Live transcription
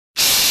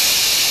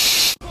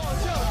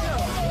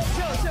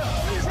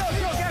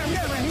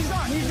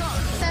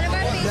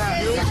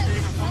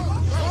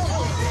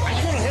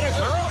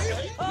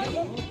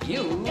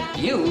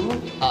You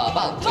are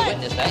about to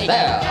witness the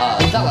Zilla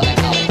technology.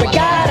 We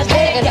gotta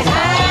take you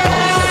high.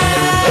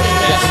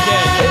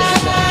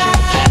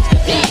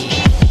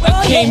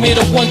 I came here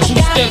to 1-2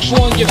 step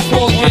on your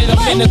forehead.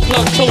 I'm in the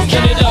club toasting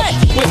it up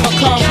with my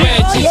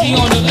comrades. Easy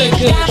on the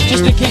liquor,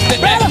 just in case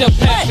the act up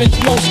happens.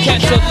 Most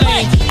cats are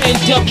lame.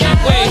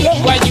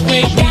 NWA, why you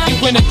angry? You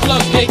in the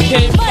club,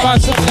 dickhead.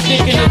 Find something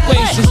thick in the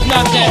waist. It's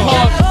not that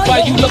hard. Why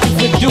you looking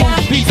for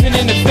dudes beefing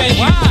in the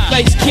venue?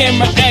 Lights,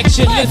 camera,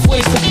 action, lift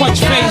waist to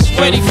punch face.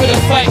 Ready for the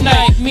fight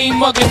night. Me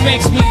mugging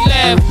makes me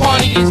laugh.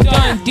 Party is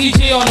done.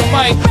 DJ on the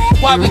mic.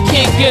 Why we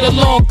can't get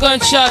along?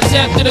 Gunshots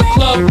after the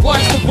club.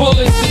 Watch the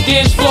bullets. The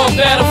dance floor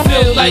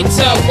battlefield. Lights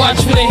out. Watch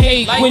for the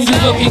hate. When you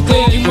looking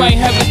good, you might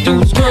have a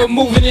dude's girl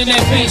moving in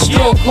that bass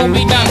stroke.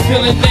 Homie not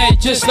feeling that.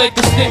 Just like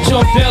the stitch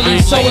on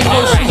belly. So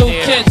emotional.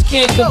 Cats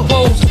can't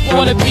compose.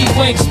 Wanna be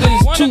wanksters.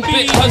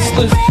 2-bit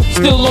hustlers.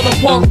 Still on the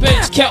park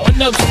bench.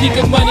 Counting up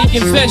sneaker money.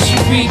 Invest you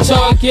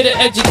retard. Get an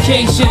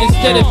education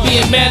instead of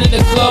being mad in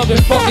the club and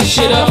fucking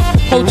shit up.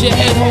 Hold your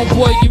head,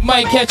 homeboy. You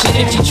might catch an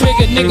itchy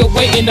trigger. Nigga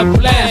waiting to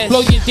blast.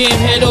 Blow your damn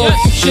head off.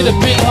 You should've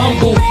been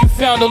humble. You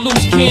found a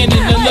loose cannon.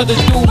 Another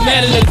dude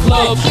mad in the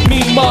club.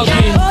 Me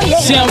mugging.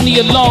 Sound the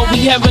alarm.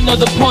 We have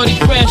another party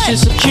crashing.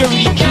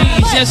 Security,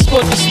 please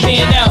escort this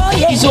man out.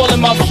 He's all in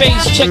my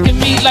face, checking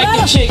me like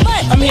a chick.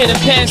 I'm here to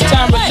pass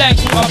time,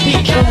 relax with my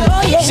people.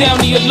 Sound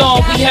the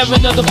alarm. We have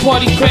another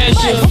party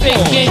crashing.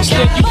 Fake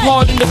gangster, you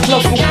hard in the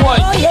club for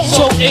what?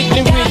 So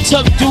ignorant,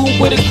 tough dude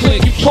with a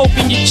click. You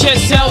poking your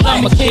chest out,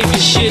 I'ma cave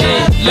your shit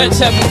in. Let's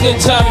have a good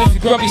time. If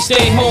you grumpy,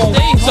 stay home.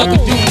 Sucker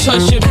dude,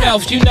 touch your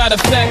mouth. You not a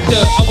factor.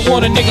 I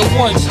want a nigga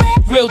once.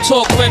 Real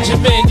talk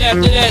regimen.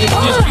 After that, it's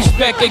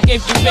disrespect. They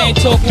gave your man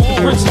talking to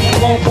principal.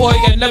 Homeboy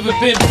got never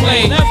been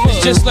played.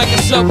 It's just like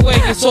a subway.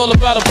 It's all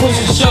about a push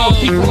and shove.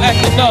 People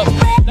acting up.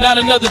 Not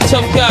another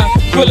tough guy.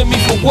 Grilling me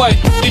for what?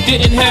 You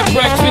didn't have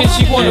breakfast.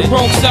 You on the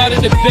wrong side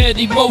of the bed.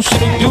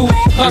 Emotional dude.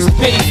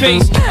 Constipated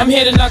face. I'm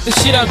here to knock the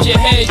shit out your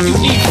head. You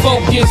need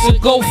focus. So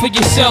go for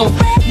yourself.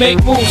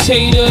 Make moves,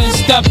 hater, and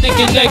stop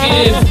thinking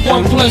negative.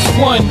 1 +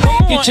 1.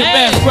 Get your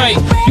math right.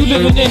 You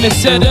living in a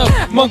setup.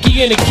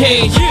 Monkey in a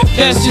cage.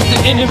 That's just the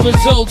end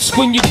results.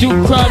 When you do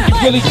crime, you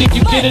really think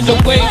you get in the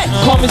way.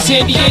 Carmen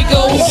San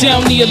Diego.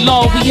 Sound the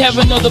alarm. We have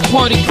another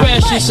party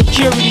crashing.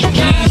 Security,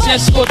 please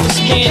escort this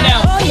man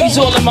out. He's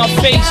all in my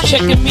face,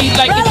 checking me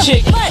like a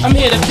chick. I'm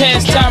here to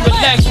pass time,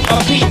 relax with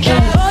my people.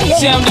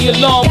 Sound the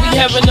alarm. We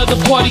have another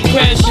party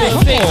crashing.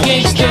 Fake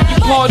gangster, you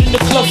hard in the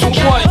club for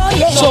what?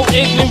 So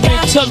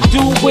ignorant, tough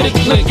dude with a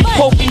click. You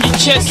poking your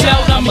chest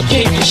out, I'ma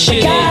cave your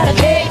shit in. Gotta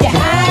take you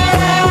high.